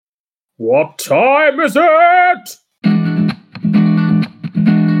What time is it?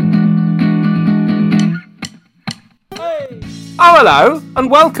 Oh, hello,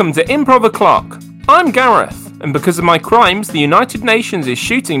 and welcome to Improv O'Clock. I'm Gareth, and because of my crimes, the United Nations is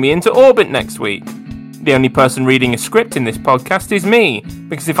shooting me into orbit next week. The only person reading a script in this podcast is me,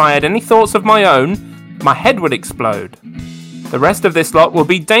 because if I had any thoughts of my own, my head would explode. The rest of this lot will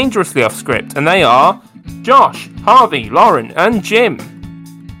be dangerously off script, and they are Josh, Harvey, Lauren, and Jim.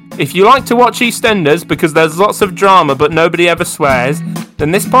 If you like to watch EastEnders because there's lots of drama but nobody ever swears, then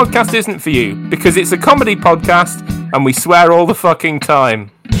this podcast isn't for you, because it's a comedy podcast and we swear all the fucking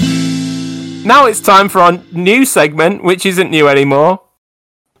time. Now it's time for our new segment, which isn't new anymore.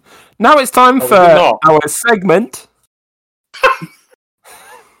 Now it's time for our segment.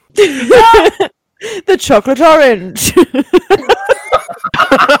 The chocolate orange.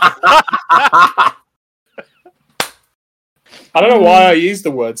 I don't know why I used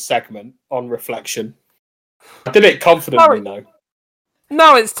the word segment on reflection. I did it confidently, though.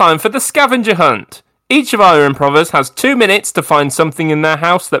 Now it's time for the scavenger hunt. Each of our improvers has 2 minutes to find something in their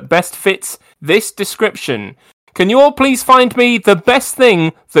house that best fits this description. Can you all please find me the best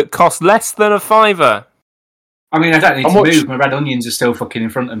thing that costs less than £5? I mean, I don't need to move. My red onions are still fucking in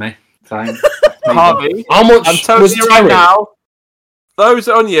front of me. So, Harvey, how much I'm telling you right now, those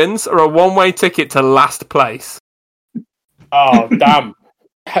onions are a one-way ticket to last place. Oh, damn.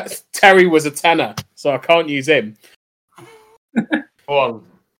 Terry was a tenner, so I can't use him. Go on.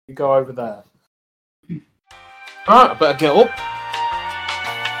 You go over there. Alright, I better get up.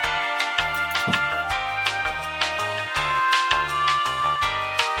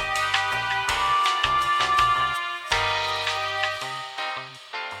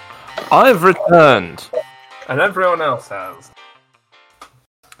 I've returned, and everyone else has.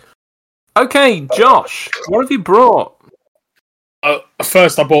 Okay, Josh, what have you brought?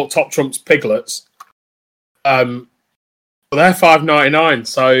 First, I bought Top Trump's piglets. Well, they're $5.99,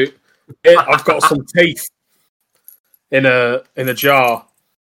 so I've got some teeth in a jar.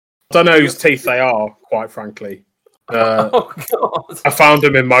 I don't know whose teeth they are, quite frankly. Oh God! I found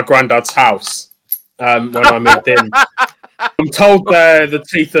them in my granddad's house when I moved in. I'm told they're the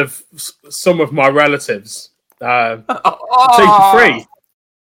teeth of some of my relatives. Teeth are free,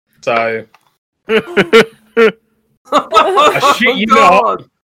 so. I shit you not.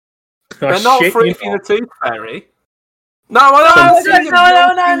 They're not free for the Tooth Fairy. No.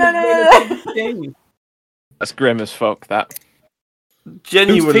 That's grim as fuck, that.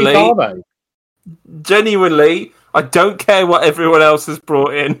 Genuinely, whose teeth are they? Genuinely, I don't care what everyone else has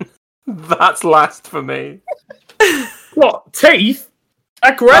brought in. That's last for me. What, teeth?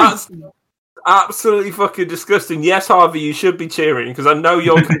 They're great. That's absolutely fucking disgusting. Yes, Harvey, you should be cheering, because I know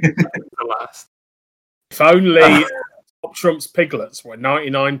you're going to last. If only Top Trump's piglets were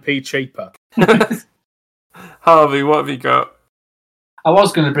 99p cheaper. Harvey, what have you got? I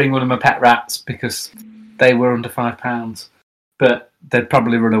was going to bring one of my pet rats because they were under £5, but they'd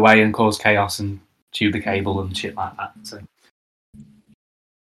probably run away and cause chaos and chew the cable and shit like that. So,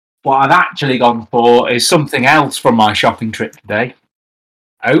 what I've actually gone for is something else from my shopping trip today.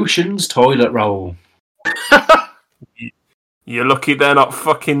 Ocean's toilet roll. You're lucky they're not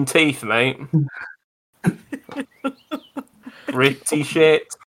fucking teeth, mate. Pretty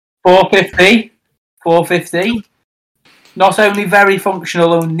shit. $4.50. Not only very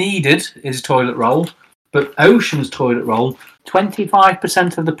functional and needed is a toilet roll, but Ocean's toilet roll,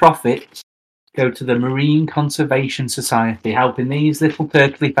 25% of the profits go to the Marine Conservation Society, helping these little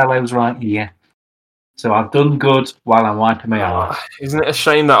turtly fellows right here. So I've done good while I'm wiping my arse. Isn't it a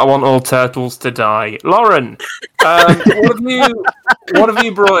shame that I want all turtles to die? Lauren, what have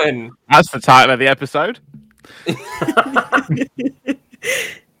you brought in? That's the title of the episode.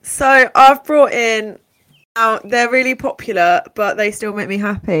 So I've brought in. They're really popular, but they still make me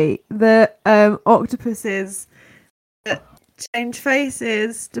happy. The octopuses that change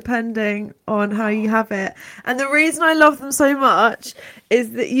faces depending on how you have it. And the reason I love them so much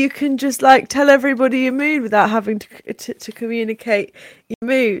is that you can just like tell everybody your mood without having to communicate your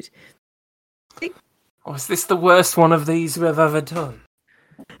mood. Oh, is this the worst one of these we've ever done?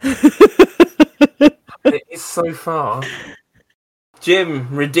 It is so far. Jim,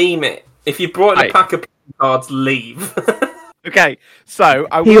 redeem it. If you brought in a pack of cards, leave. Okay, so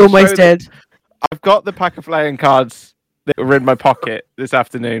He almost did. I've got the pack of playing cards that were in my pocket this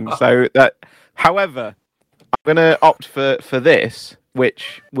afternoon. So that, however, I'm going to opt for this,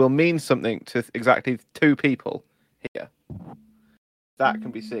 which will mean something to exactly 2 people here. That can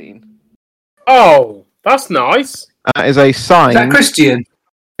be seen. Oh, that's nice. That is a sign. Is that Christian?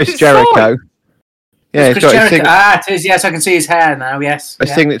 Chris Jericho. Yeah, It's he's Chris got his, Jericho. It is. Yes, I can see his hair now. Yes. his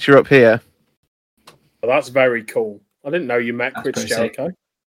Yeah. signature up here. Well, that's very cool. I didn't know you met That's Chris pretty sick. Jericho.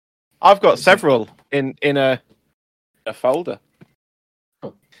 I've got several in a folder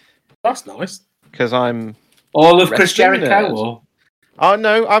That's nice. because I'm. All of Chris Wrestling Jericho, nerds. or Oh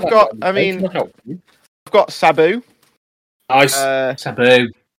no, I've got. I mean, I've got Sabu, nice. Sabu.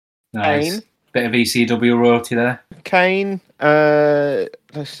 Nice. Kane. Bit of ECW royalty there. Kane.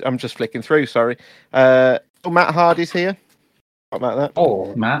 I'm just flicking through. Sorry. Matt Hardy's here. What about that?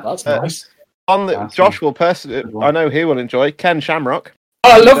 Oh, Matt. that's Uh, nice. On the That's Josh will I know he will enjoy Ken Shamrock.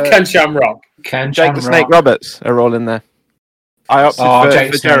 Oh, I love uh, Ken Shamrock. Ken Jake the Shamrock. Snake Roberts are all in there. I opted Jake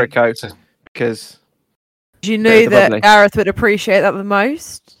for the Snake. Jericho because Do you Bit know of the that bubbly. Gareth would appreciate that the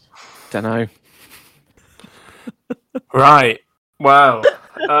most? don't know. Right. Well,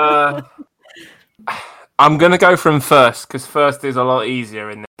 I'm gonna go from first because first is a lot easier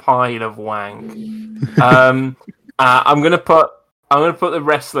in the pile of wank. I'm gonna put the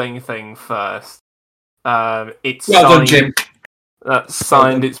wrestling thing first. It's Well done, signed. Jim. That's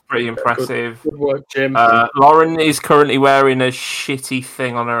signed. It's pretty impressive. Good work, Jim. Lauren is currently wearing a shitty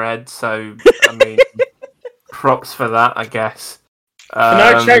thing on her head, so I mean, props for that, I guess. Can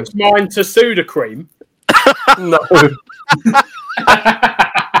I change mine to Sudocreme? No.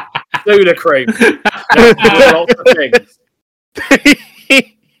 Sudocreme. Lots of things.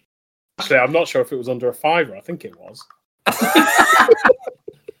 Actually, I'm not sure if it was under a $5. I think it was.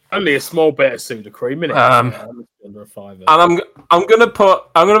 Only a small bit of Sudocreme, innit? Under a $5. And I'm gonna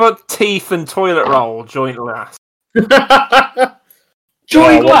put teeth and toilet roll joint last.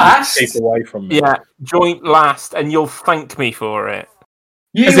 Joint last? Keep away from me. Yeah, joint last, and you'll thank me for it.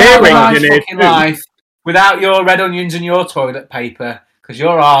 You There's have a earrings nice in here fucking too. life without your red onions and your toilet paper, because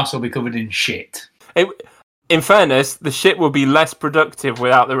your arse will be covered in shit. In fairness, the shit will be less productive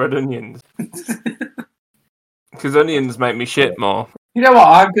without the red onions, because onions make me shit more. You know what?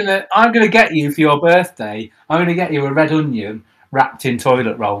 I'm gonna get you for your birthday. I'm gonna get you a red onion wrapped in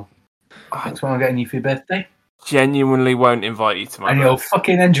toilet roll. That's what I'm getting you for your birthday, Genuinely won't invite you to my and birthday. you'll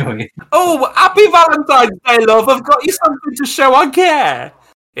fucking enjoy it. Oh, happy Valentine's Day, love! I've got you something to show I care.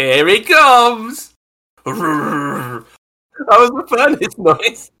 Here he comes. That was the furnace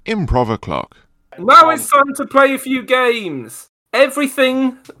noise. Improv o'clock. Now it's time to play a few games.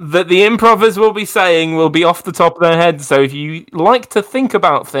 Everything that the improvers will be saying will be off the top of their heads. So if you like to think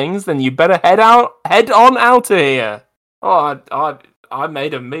about things, then you better head on out of here. Oh, I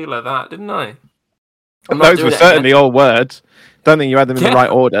made a meal of that, didn't I? I'm not Those doing were it certainly again. all words. Don't think you had them in Yeah. the right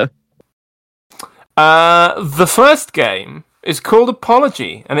order. The first game is called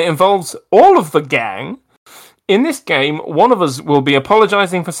Apology, and it involves all of the gang. In this game, one of us will be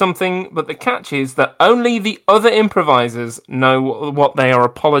apologising for something, but the catch is that only the other improvisers know what they are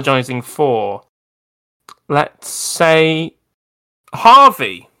apologising for. Let's say...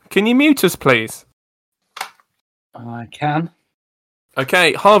 Harvey, can you mute us, please? I can.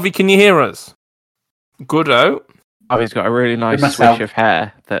 Okay, Harvey, can you hear us? Goodo. Oh, he's got a really nice myself. swish of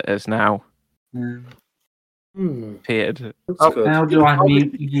hair that has now Hmm. appeared. That's good. How do I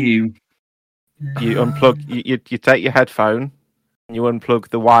mute you? You unplug. You take your headphone, and you unplug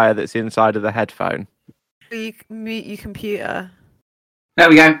the wire that's inside of the headphone. You can mute your computer. There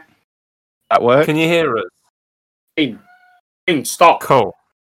we go. That work? Can you hear us? Dean, stop. Cool.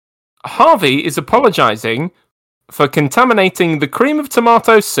 Harvey is apologising for contaminating the cream of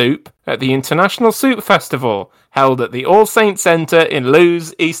tomato soup at the International Soup Festival held at the All Saints Centre in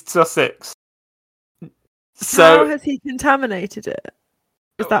Lewes, East Sussex. How So, has he contaminated it?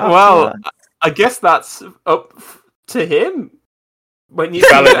 Is that up to well, us? I guess that's up to him. When you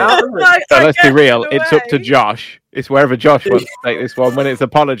Valid. figure it out, isn't it? Like, So I let's be guess real. in a It's up to way. Josh. It's wherever Josh wants to take this one. When it's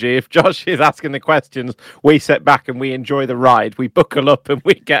apology, if Josh is asking the questions, we sit back and we enjoy the ride. We buckle up and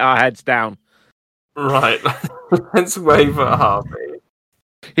we get our heads down. Right. Let's wave at Harvey.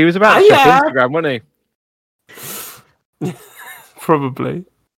 He was about to check Instagram, wasn't he? Probably.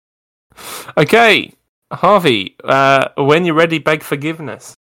 Okay, Harvey, when you're ready, beg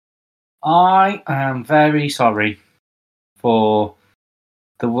forgiveness. I am very sorry for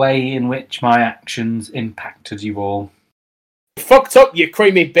the way in which my actions impacted you all. Fucked up, you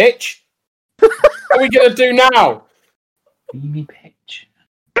creamy bitch. What are we going to do now? Creamy bitch.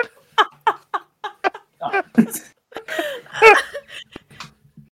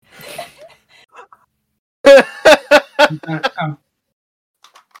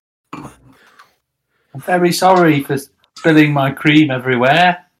 I'm very sorry for spilling my cream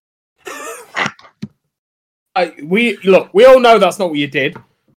everywhere. We all know that's not what you did.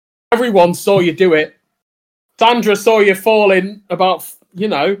 Everyone saw you do it. Sandra saw you falling about,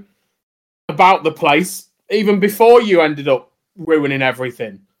 a about the place even before you ended up ruining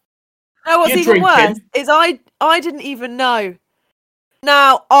everything. No, what's You're even drinking. worse is I didn't even know.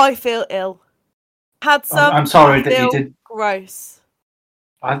 Now I feel ill. Had some. I'm sorry I that you feel did. Gross.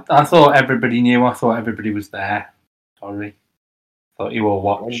 I thought everybody knew. I thought everybody was there. Sorry. Thought you all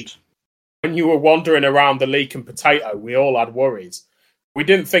watched. When you were wandering around the leek and potato, we all had worries. We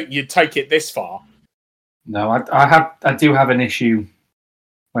didn't think you'd take it this far. No, I do have an issue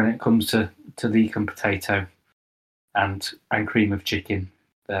when it comes to leek and potato and cream of chicken.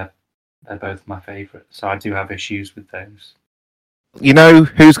 They're both my favourite, so I do have issues with those. You know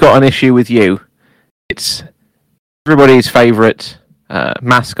who's got an issue with you? It's everybody's favourite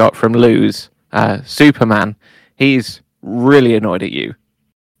mascot from Lose, Superman. He's really annoyed at you.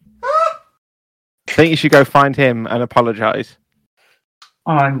 I think you should go find him and apologise.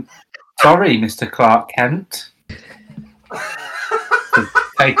 I'm sorry, Mr. Clark Kent, for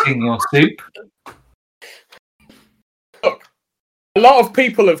taking your soup. Look, a lot of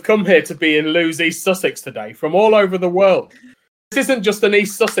people have come here to be in Lewes, East Sussex today from all over the world. This isn't just an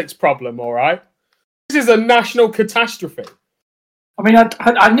East Sussex problem, all right? This is a national catastrophe. I mean,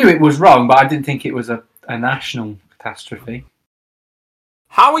 I knew it was wrong, but I didn't think it was a national catastrophe.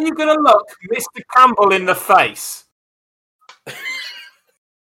 How are you going to look Mr. Campbell in the face?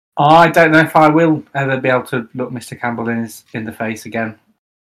 I don't know if I will ever be able to look Mr. Campbell in the face again.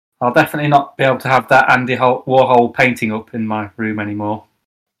 I'll definitely not be able to have that Andy Warhol painting up in my room anymore.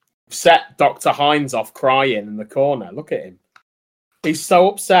 Set Dr. Hines off crying in the corner. Look at him. He's so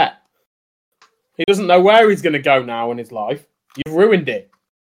upset. He doesn't know where he's going to go now in his life. You've ruined it.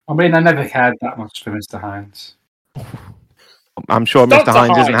 I mean, I never cared that much for Mr. Hines. I'm sure Dr. Mr.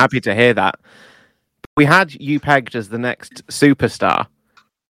 Hines isn't Hines. happy to hear that. We had you pegged as the next superstar.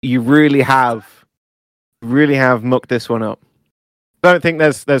 You really have mucked this one up. I don't think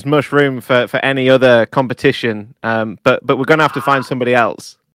there's much room for any other competition, but we're going to have to find somebody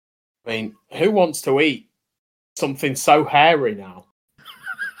else. I mean, who wants to eat something so hairy now?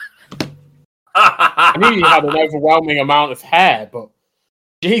 I knew you had an overwhelming amount of hair, but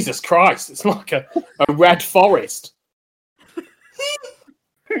Jesus Christ, it's like a red forest.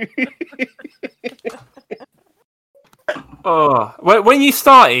 Oh, when you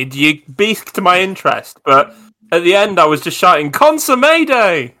started, you piqued my interest, but at the end, I was just shouting "Consomme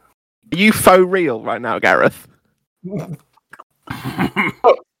Day!" Are you faux real right now, Gareth? Mini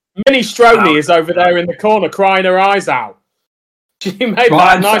Stroney is over there in the corner crying her eyes out. She made Well,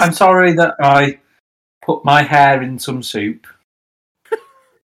 that nice. I'm sorry that I put my hair in some soup.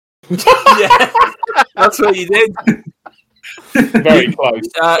 Yeah, that's what you did. Very close.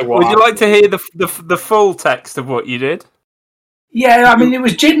 to what Would you like to hear the full text of what you did? Yeah, I mean, it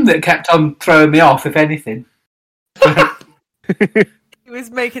was Jim that kept on throwing me off, if anything. He was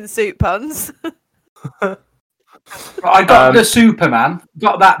making soup puns. I got the Superman,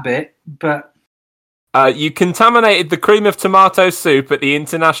 got that bit, but... You contaminated the cream of tomato soup at the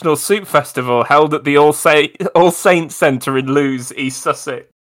International Soup Festival held at the All Saints Centre in Lewes, East Sussex.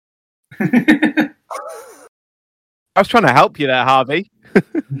 I was trying to help you there, Harvey.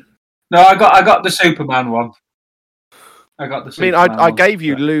 No, I got the Superman one. I got the I mean, Superman I one, gave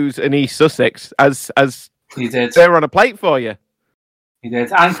you but Lewes and East Sussex as You did. they were on a plate for you. You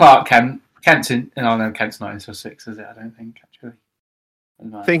did. And Clark Kent. Kent's not in Sussex, is it? I don't think, actually.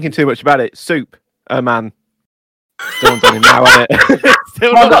 Thinking too much about it. Soup, man. Still on him now, isn't it?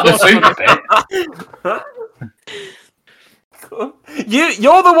 Still Well, I not got the done. soup bit.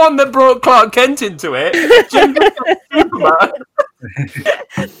 You're the one that brought Clark Kent into it. Jim Superman.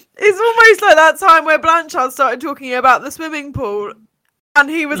 It's almost like that time where Blanchard started talking about the swimming pool and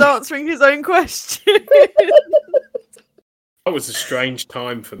he was answering his own question. That was a strange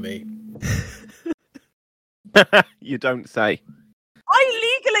time for me. You don't say.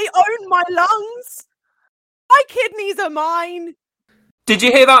 I legally own my lungs. My kidneys are mine. Did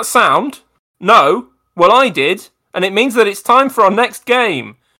you hear that sound? No? Well, I did, and it means that it's time for our next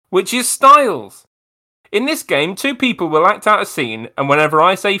game, which is Styles. In this game, two people will act out a scene, and whenever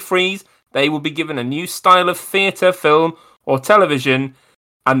I say freeze, they will be given a new style of theatre, film, or television,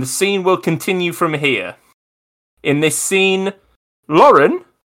 and the scene will continue from here. In this scene, Lauren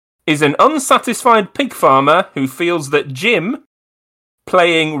is an unsatisfied pig farmer who feels that Jim,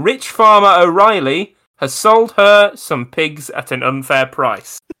 playing rich farmer O'Reilly, has sold her some pigs at an unfair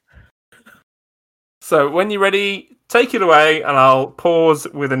price. So when you're ready, take it away, and I'll pause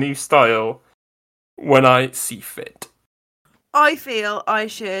with a new style when I see fit. I feel I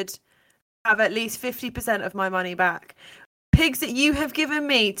should have at least 50% of my money back. pigs that you have given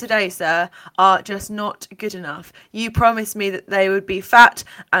me today, sir, are just not good enough. You promised me that they would be fat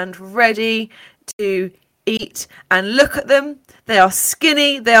and ready to eat, and look at them. They are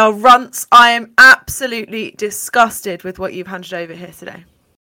skinny, they are runts. I am absolutely disgusted with what you've handed over here today.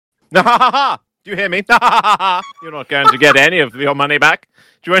 Do you hear me? You're not going to get any of your money back.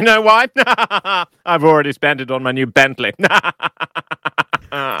 Do you know why? I've already spent it on my new Bentley.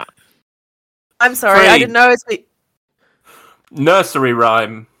 I'm sorry, I didn't know it's... Nursery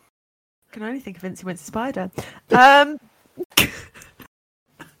rhyme. I can only think of Incy Wincy Spider.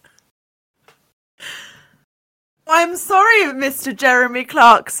 I'm sorry, Mr. Jeremy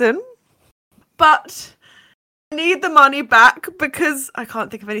Clarkson, but I need the money back because I can't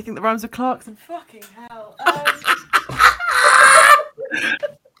think of anything that rhymes with Clarkson. Fucking hell.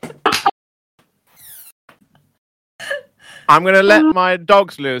 I'm going to let my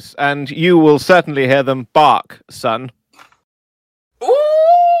dogs loose, and you will certainly hear them bark, son.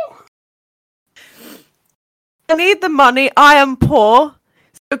 Ooh! I need the money. I am poor.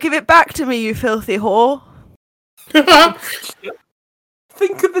 So give it back to me, you filthy whore.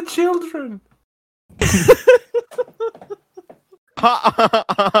 Think of the children.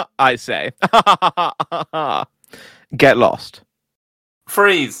 I say. Get lost.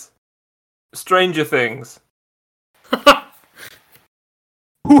 Freeze. Stranger Things.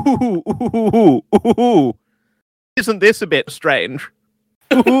 Isn't this a bit strange?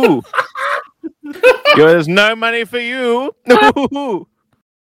 There's no money for you.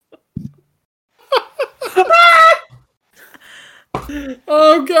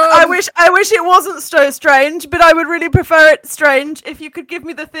 Oh god! I wish it wasn't so strange, but I would really prefer it strange. If you could give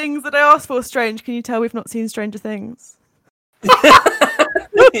me the things that I asked for strange, can you tell we've not seen Stranger Things?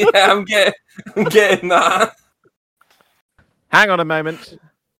 Yeah, I'm getting that. Hang on a moment.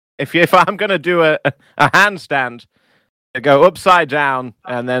 If I'm going to do a handstand, I go upside down,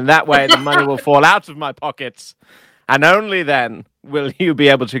 and then that way the money will fall out of my pockets, and only then will you be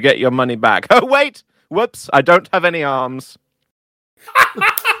able to get your money back. Oh, wait! Whoops, I don't have any arms.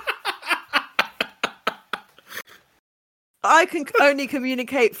 I can only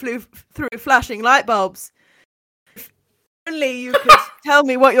communicate through flashing light bulbs. If only you could tell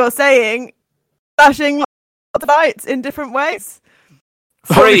me what you're saying. Flashing lights in different ways.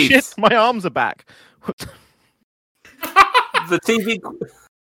 Holy shit, my arms are back. The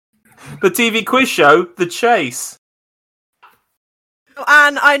TV quiz show, The Chase.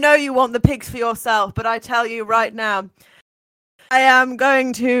 Anne, I know you want the pigs for yourself, but I tell you right now, I am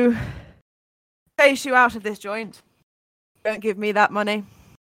going to chase you out of this joint. Don't give me that money.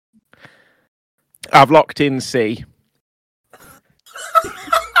 I've locked in C.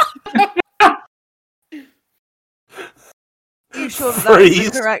 Are you sure that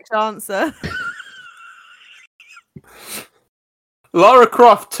is the correct answer? Lara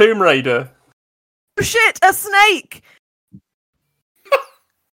Croft, Tomb Raider. Oh shit, a snake!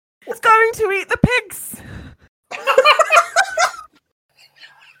 It's going to eat the pigs!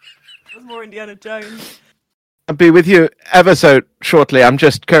 That was more Indiana Jones. I'll be with you ever so shortly. I'm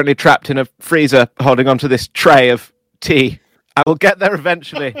just currently trapped in a freezer holding onto this tray of tea. I will get there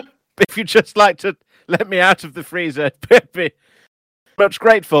eventually. If you'd just like to let me out of the freezer, I'd be much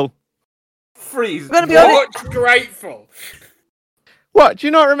grateful. Freeze. I'm gonna be Much grateful. What? Do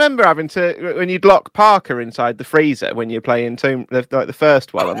you not remember having to when you'd lock Parker inside the freezer when you play in the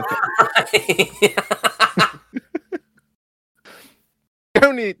first one? The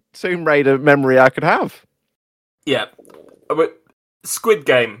only Tomb Raider memory I could have. Yeah. Squid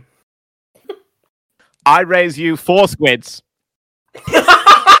Game. I raise you 4 squids.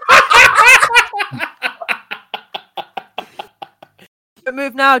 Don't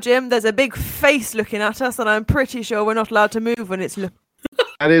move now, Jim. There's a big face looking at us, and I'm pretty sure we're not allowed to move when it's looking.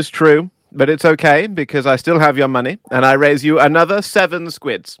 That is true, but it's okay because I still have your money, and I raise you another 7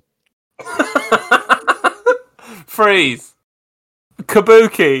 squids. Freeze.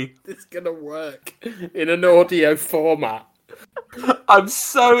 Kabuki. It's gonna work in an audio format. I'm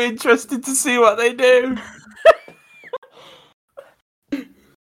so interested to see what they do.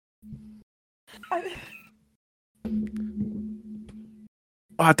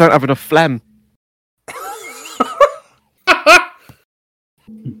 I don't have enough phlegm.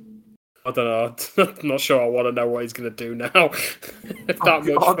 I don't know. I'm not sure I want to know what he's going to do now. If that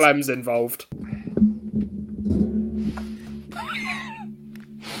much phlegm's involved.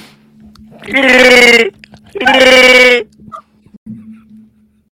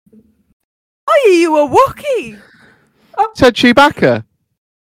 Are you a Wookiee? Said Chewbacca.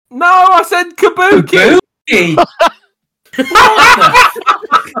 No, I said Kabuki.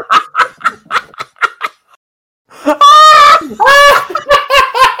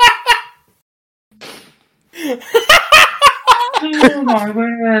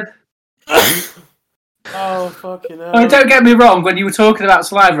 fucking hell. Oh, don't get me wrong. When you were talking about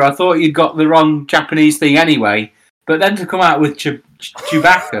saliva, I thought you'd got the wrong Japanese thing anyway. But then to come out with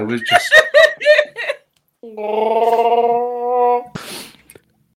Chewbacca was just.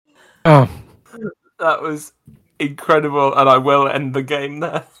 Oh, That was incredible, and I will end the game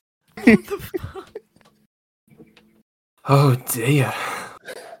there. Oh dear.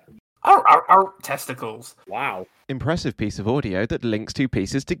 Testicles. Wow. impressive piece of audio that links two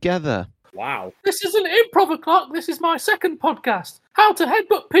pieces together. Wow. This isn't Improv O'Clock. This is my second podcast. How to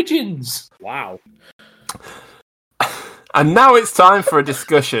headbutt pigeons. Wow. And now it's time for a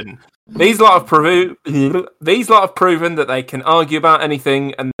discussion. These lot have proven that they can argue about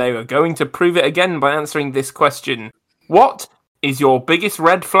anything, and they are going to prove it again by answering this question. What is your biggest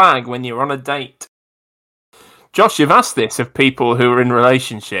red flag when you're on a date? Josh, you've asked this of people who are in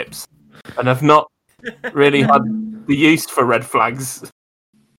relationships and have not really had the use for red flags.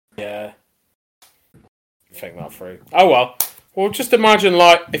 Yeah. Think that through. Oh well. Well, just imagine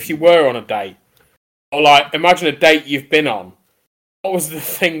like if you were on a date, or like imagine a date you've been on. What was the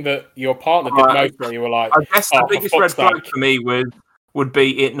thing that your partner did most where you were like? I guess the biggest red flag for me would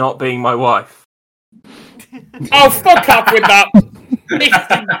be it not being my wife. Oh, fuck up with that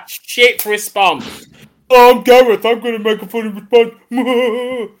shit response. Oh, I'm Gareth. I'm going to make a funny response.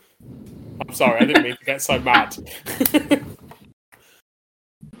 I'm sorry, I didn't mean to get so mad.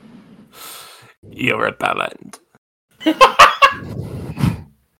 You're a bellend.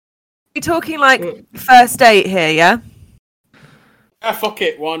 You're talking like first date here, yeah? Yeah, fuck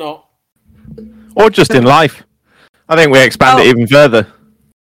it. Why not? Or just in life. I think we expand it even further.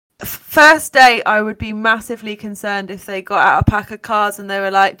 First date, I would be massively concerned if they got out a pack of cards and they were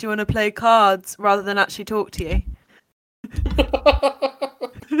like, "Do you want to play cards?" rather than actually talk to you.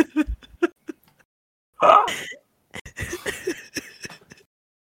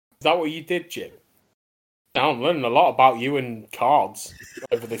 Is that what you did, Jim? Now I'm learning a lot about you and cards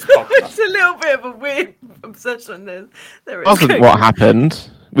over this podcast. It's a little bit of a weird obsession. There is Wasn't what happened.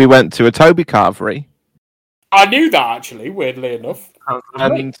 We went to a Toby Carvery. I knew that actually, weirdly enough.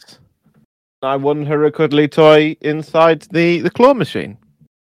 And I won her a cuddly toy inside the claw machine.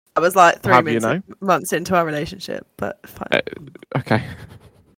 I was like Have you know? months into our relationship, but fine. Okay.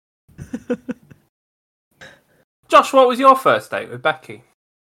 Josh, what was your first date with Becky?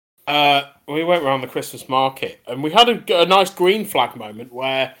 We went around the Christmas market and we had a nice green flag moment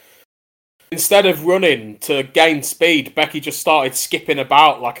where instead of running to gain speed, Becky just started skipping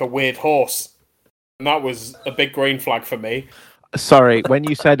about like a weird horse. And that was a big green flag for me. Sorry, when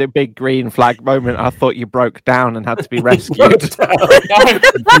you said a big green flag moment, I thought you broke down and had to be rescued. Not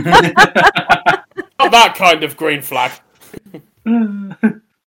that kind of green flag.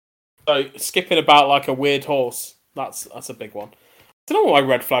 So skipping about like a weird horse, that's a big one. I don't know what my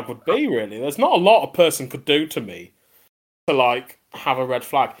red flag would be, really. There's not a lot a person could do to me to like have a red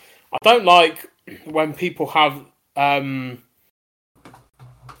flag. I don't like when people have and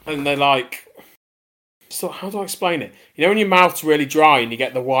they're like, so how do I explain it? You know when your mouth's really dry and you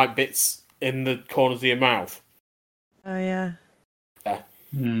get the white bits in the corners of your mouth? Oh yeah. Yeah.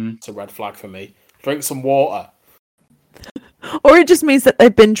 It's a red flag for me. Drink some water. Or it just means that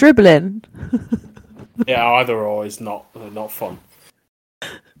they've been dribbling. Yeah, either or is not fun.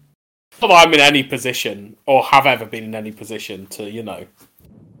 Not that I'm in any position, or have ever been in any position to, have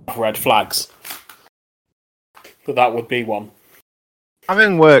red flags. But that would be one.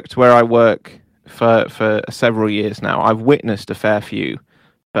 Having worked where I work for several years now, I've witnessed a fair few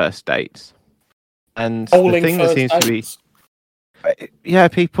first dates. And the thing that seems to be... Yeah,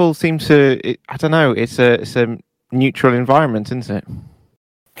 people seem to... I don't know, it's a neutral environment, isn't it?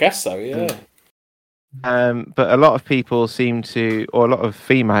 I guess so, yeah. But a lot of people seem to, or a lot of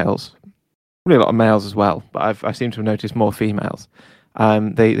females, probably a lot of males as well, but I seem to have noticed more females.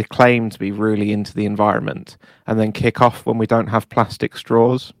 They claim to be really into the environment and then kick off when we don't have plastic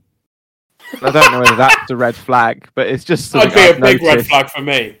straws. I don't know whether that's a red flag, but it's just that'd be a big red flag for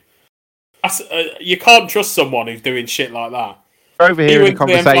me. You can't trust someone who's doing shit like that. Over here in a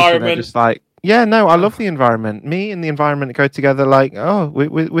conversation, they're just like, yeah, no, I love the environment. Me and the environment go together like, oh,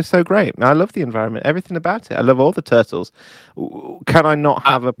 we're so great. I love the environment, everything about it. I love all the turtles. Can I not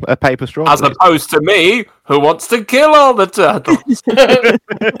have a paper straw? As opposed to me, who wants to kill all the turtles?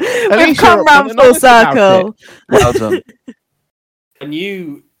 We've come round full circle. Well done. When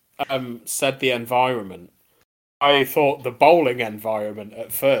you said the environment, I thought the bowling environment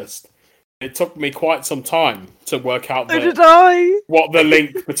at first. It took me quite some time to work out So did I. what the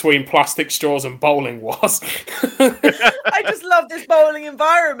link between plastic straws and bowling was. I just love this bowling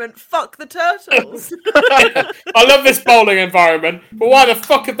environment. Fuck the turtles. I love this bowling environment, but why the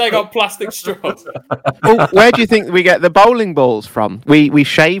fuck have they got plastic straws? Well, where do you think we get the bowling balls from? We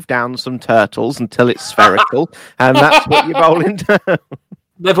shave down some turtles until it's spherical, and that's what you're bowling down.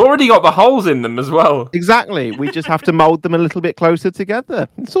 They've already got the holes in them as well. Exactly. We just have to mould them a little bit closer together.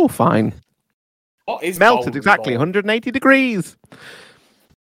 It's all fine. What is Melted bowling exactly ball? 180 degrees.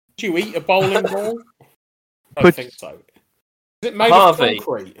 Do you eat a bowling ball? I don't Put- think so. Is it made Harvey. of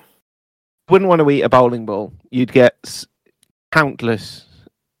concrete? Wouldn't want to eat a bowling ball. You'd get countless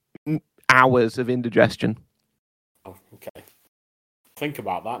hours of indigestion. Oh, okay. Think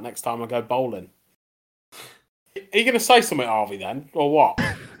about that next time I go bowling. Are you going to say something, Harvey, then? Or what?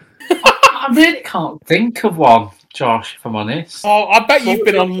 I really can't think of one, Josh, if I'm honest. Oh, I bet you've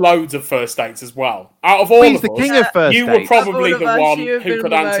been on loads of first dates as well. Out of all He's of the us, king of first you were dates. probably Of all the of us, one you have who been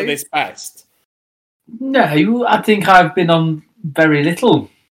could the answer most. this best. No, I think I've been on very little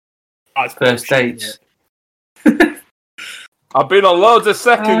That's first bullshit, dates. I've been on loads of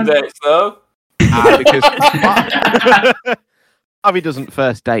second dates, though. Because Harvey doesn't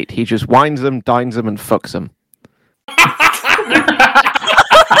first date. He just wines them, dines them, and fucks them.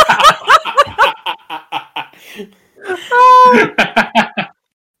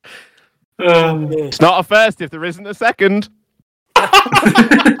 It's not a first if there isn't a second.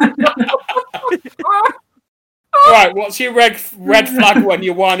 Right, what's your red flag when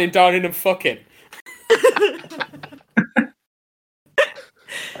you're whining, dining, and fucking?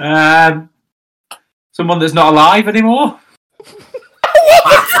 Someone that's not alive anymore.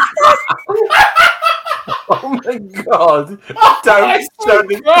 Oh my god! Don't show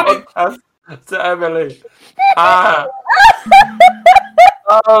this podcast to Emily.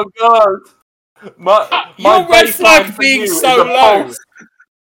 Oh god! Your red baseline flag for being you so is a low pulse.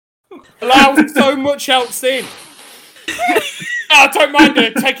 allows so much else in. I don't mind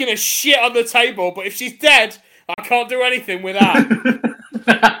her taking a shit on the table, but if she's dead, I can't do anything with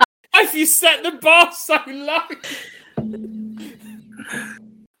that. If you set the bar so low.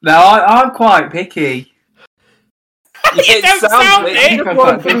 No, I'm quite picky. You don't sound it. it. I'm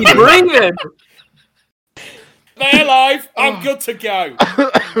What quite are you picky. breathing? They're alive. I'm good to go.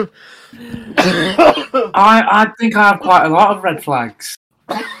 I think I have quite a lot of red flags.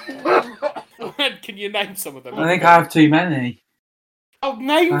 Can you name some of them? I think I have too many. Oh,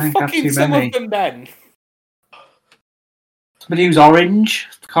 name I think I have fucking too some many. of them then. Somebody who's orange,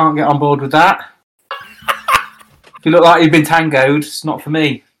 can't get on board with that. If you look like you've been tangoed, it's not for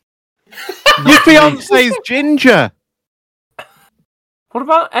me. Your fiance's ginger. What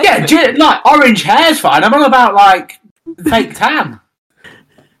about Yeah, like orange hair's fine. I'm on about like fake tan.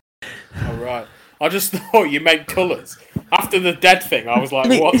 All right. I just thought you meant colours. After the dead thing, I was like,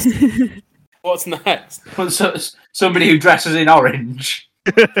 what's next? But somebody who dresses in orange.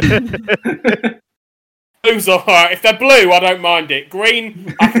 Blue's alright. If they're blue, I don't mind it.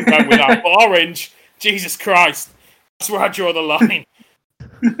 Green, I can go with that. But orange, Jesus Christ. That's where I draw the line.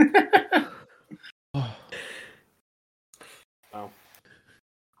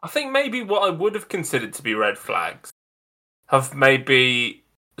 I think maybe what I would have considered to be red flags have maybe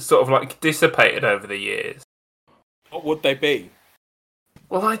sort of like dissipated over the years. What would they be?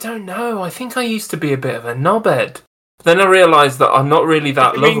 Well, I don't know. I think I used to be a bit of a knobhead. But then I realised that I'm not really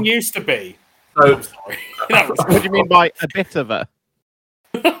that What do you mean lovable. used to be? So, I'm sorry. That was What do you mean by a bit of a?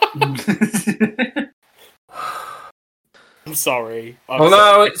 I'm sorry. well,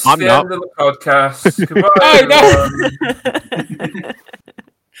 now it's I'm the not. end of the podcast. Goodbye. Oh, no. everyone.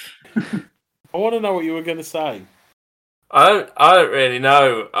 I want to know what you were going to say. I don't really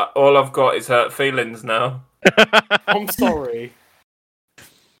know. All I've got is hurt feelings now. I'm sorry.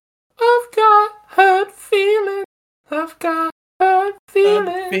 I've got hurt feelings. I've got hurt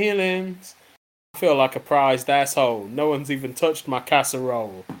feelings. Feelings. I feel like a prized asshole. No one's even touched my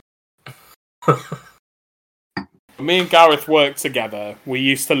casserole. Me and Gareth worked together. We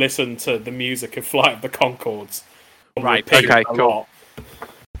used to listen to the music of Flight of the Conchords. on Right, repeat okay, a cool. lot.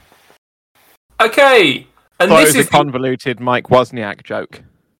 Okay, and Thought it this was is a convoluted Mike Wozniak joke.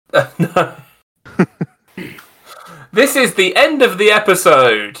 No. This is the end of the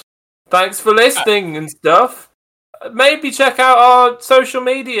episode. Thanks for listening and stuff. Maybe check out our social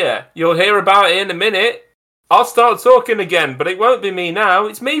media. You'll hear about it in a minute. I'll start talking again, but it won't be me now.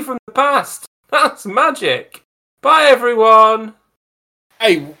 It's me from the past. That's magic. Bye, everyone.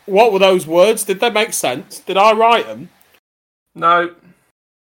 Hey, what were those words? Did they make sense? Did I write them? No.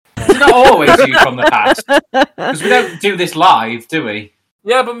 It's not always you from the past. Because we don't do this live, do we?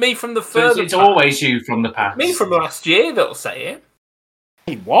 Yeah, but me from the So further it's always you from the past. me from last year that'll say it.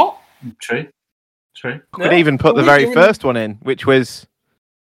 Hey, what? True. Could even put the very first one in, which was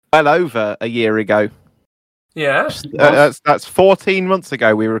well over a year ago. Yeah. That's 14 months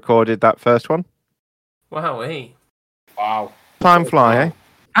ago we recorded that first one. Wowee. Wow. Time fly, eh?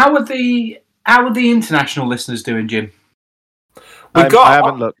 How are the international listeners doing, Jim? I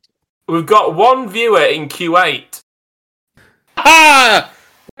haven't looked. We've got one viewer in Q8. Ah!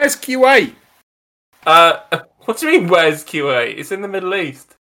 Where's Q8? What do you mean, where's Q8? It's in the Middle East.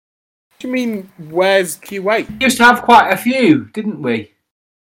 What do you mean, where's Q8? We used to have quite a few, didn't we?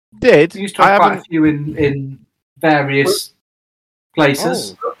 Did? We used to have quite a few in various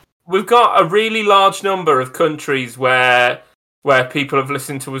places. Oh. We've got a really large number of countries where people have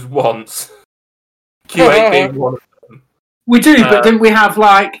listened to us once. Q8 being one of them. We do, but didn't we have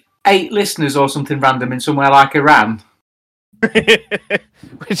like 8 listeners or something random in somewhere like Iran?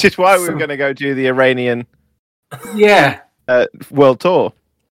 Which is why we were going to go do the Iranian Yeah. world tour.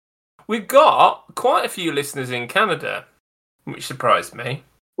 We've got quite a few listeners in Canada, which surprised me.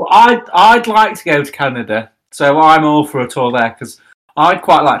 Well, I'd like to go to Canada, so I'm all for a tour there because I'd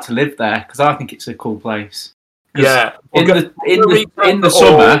quite like to live there because I think it's a cool place. Yeah. In the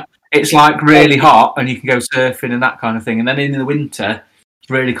summer, it's like really hot and you can go surfing and that kind of thing, and then in the winter, it's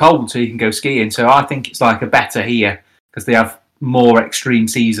really cold, so you can go skiing. So I think it's like a better here because they have more extreme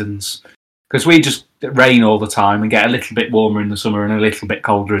seasons. Because we just rain all the time and get a little bit warmer in the summer and a little bit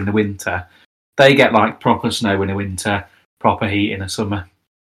colder in the winter. They get like proper snow in the winter, proper heat in the summer.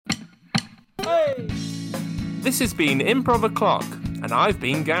 This has been Improv O'Clock, and I've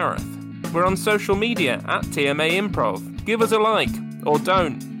been Gareth. We're on social media at TMA Improv. Give us a like, or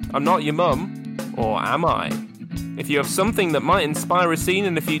don't. I'm not your mum, or am I? If you have something that might inspire a scene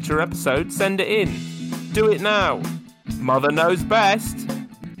in a future episode, send it in. Do it now. Mother knows best.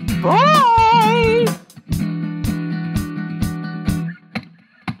 Bye!